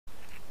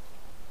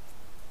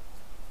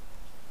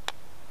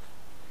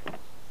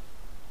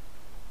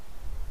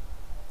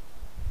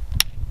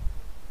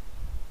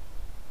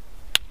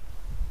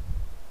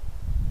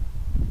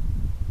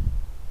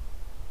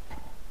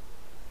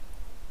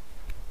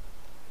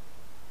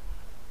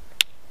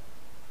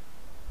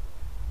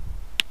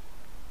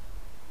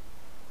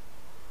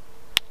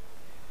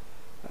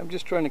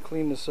just trying to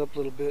clean this up a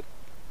little bit.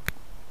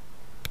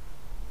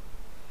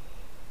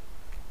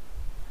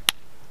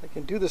 I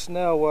can do this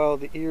now while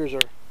the ears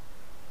are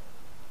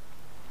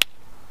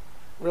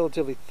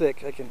relatively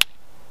thick. I can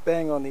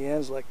bang on the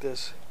ends like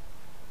this.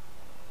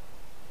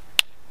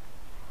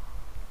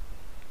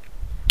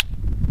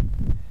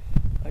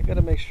 I got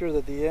to make sure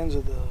that the ends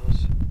of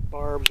those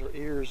barbs or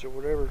ears or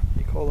whatever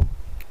you call them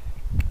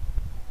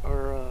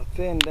are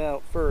thinned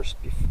out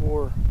first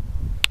before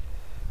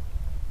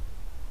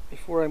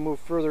I move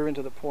further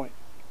into the point.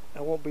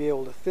 I won't be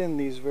able to thin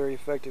these very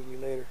effectively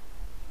later.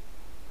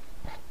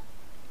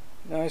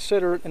 Now, I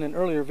said in an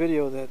earlier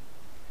video that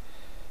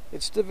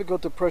it's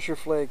difficult to pressure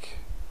flake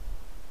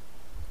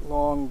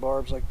long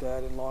barbs like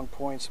that and long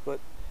points, but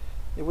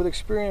with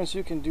experience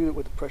you can do it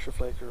with the pressure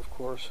flaker, of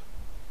course.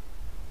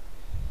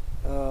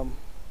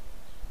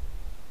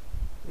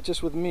 It's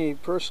just with me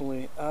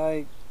personally,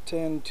 I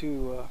tend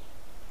to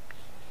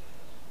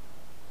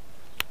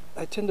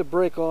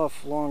break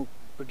off long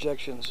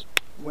projections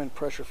when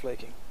pressure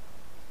flaking,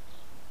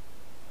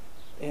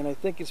 and I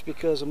think it's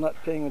because I'm not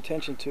paying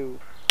attention to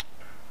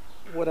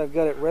what I've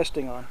got it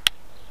resting on.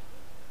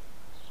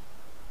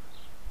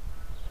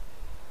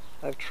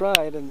 I've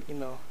tried, and you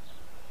know,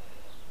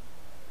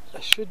 I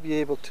should be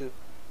able to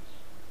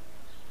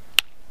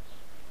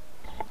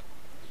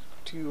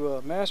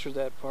master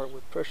that part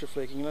with pressure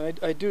flaking. And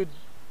I do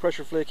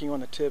pressure flaking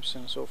on the tips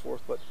and so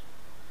forth, but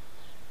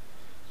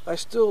I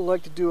still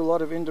like to do a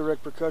lot of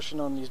indirect percussion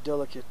on these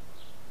delicate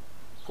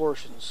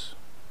portions,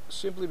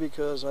 simply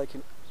because I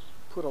can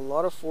put a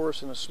lot of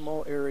force in a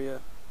small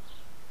area,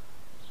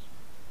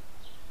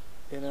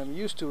 and I'm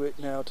used to it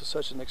now to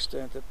such an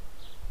extent that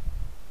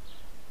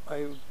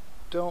I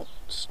don't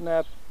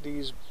snap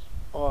these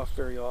off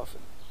very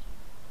often.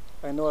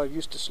 I know I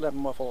used to snap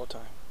them off all the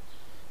time,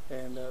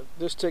 and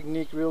this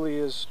technique really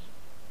is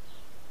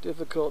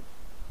difficult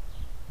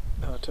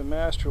to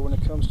master when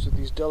it comes to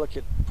these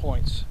delicate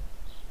points,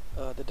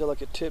 the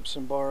delicate tips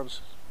and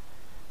barbs.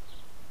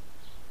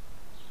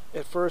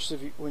 At first,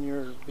 when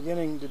you're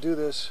beginning to do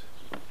this,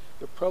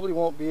 you probably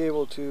won't be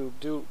able to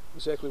do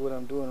exactly what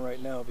I'm doing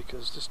right now,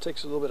 because this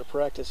takes a little bit of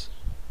practice.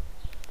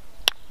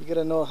 You got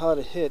to know how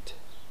to hit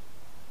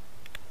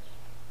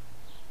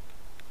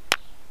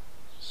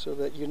so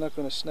that you're not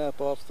going to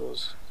snap off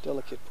those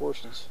delicate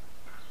portions.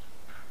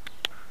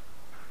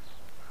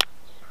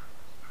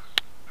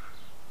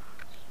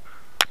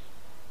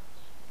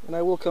 And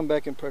I will come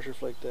back and pressure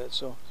flake that.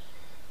 So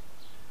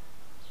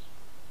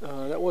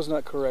that was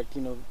not correct.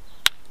 You know,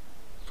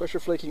 pressure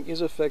flaking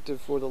is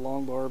effective for the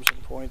long barbs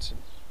and points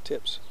and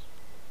tips.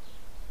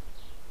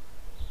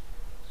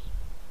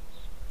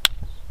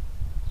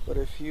 But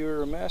if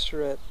you're a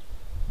master at,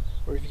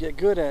 or if you get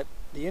good at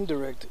the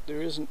indirect,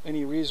 there isn't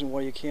any reason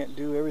why you can't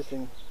do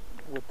everything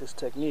with this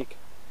technique.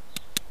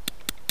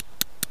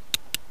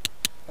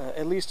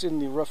 At least in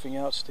the roughing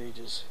out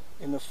stages.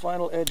 In the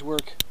final edge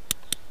work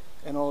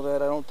and all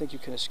that, I don't think you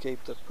can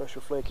escape the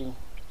pressure flaking.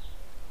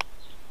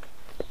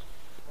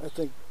 I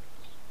think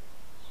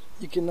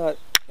you cannot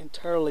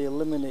entirely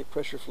eliminate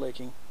pressure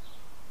flaking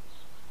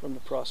from the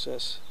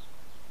process.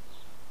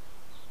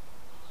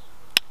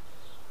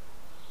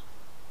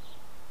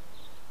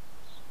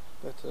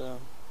 But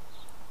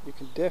you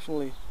can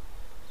definitely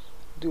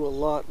do a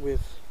lot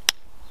with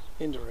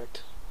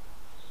indirect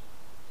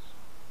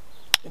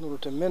in order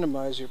to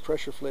minimize your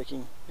pressure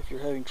flaking if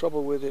you're having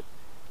trouble with it.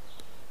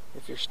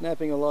 If you're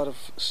snapping a lot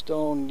of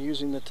stone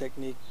using the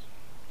technique,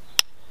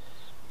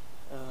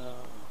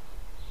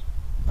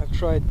 I've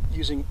tried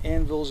using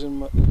anvils in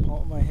the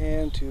palm of my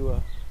hand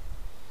to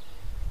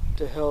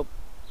help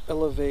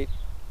elevate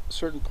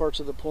certain parts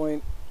of the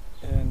point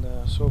and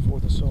so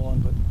forth and so on,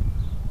 but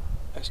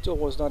I still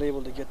was not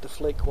able to get the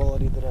flake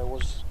quality that I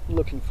was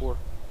looking for.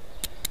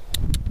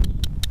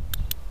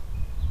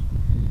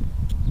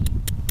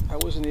 I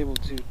wasn't able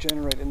to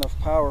generate enough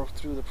power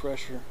through the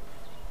pressure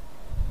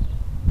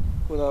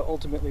without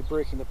ultimately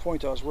breaking the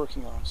point I was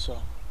working on.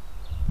 So,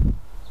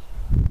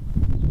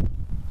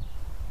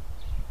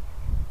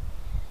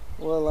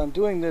 while I'm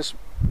doing this,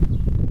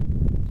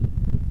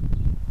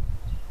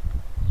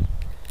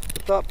 the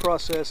thought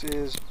process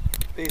is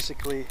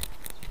basically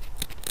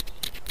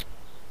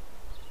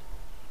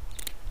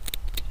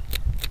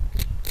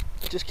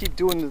just keep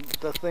doing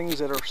the things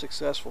that are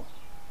successful.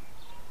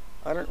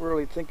 I don't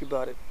really think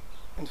about it.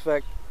 In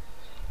fact,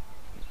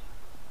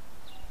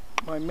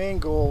 my main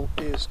goal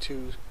is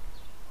to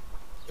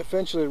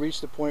eventually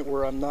reach the point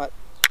where I'm not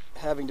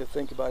having to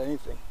think about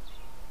anything.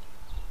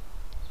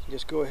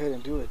 Just go ahead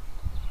and do it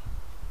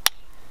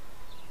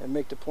and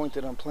make the point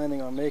that I'm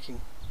planning on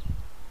making,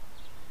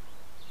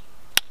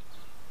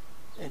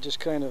 and just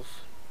kind of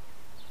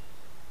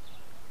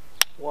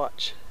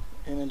watch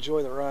and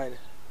enjoy the ride.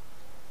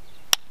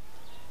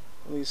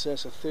 At least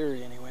that's a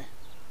theory anyway.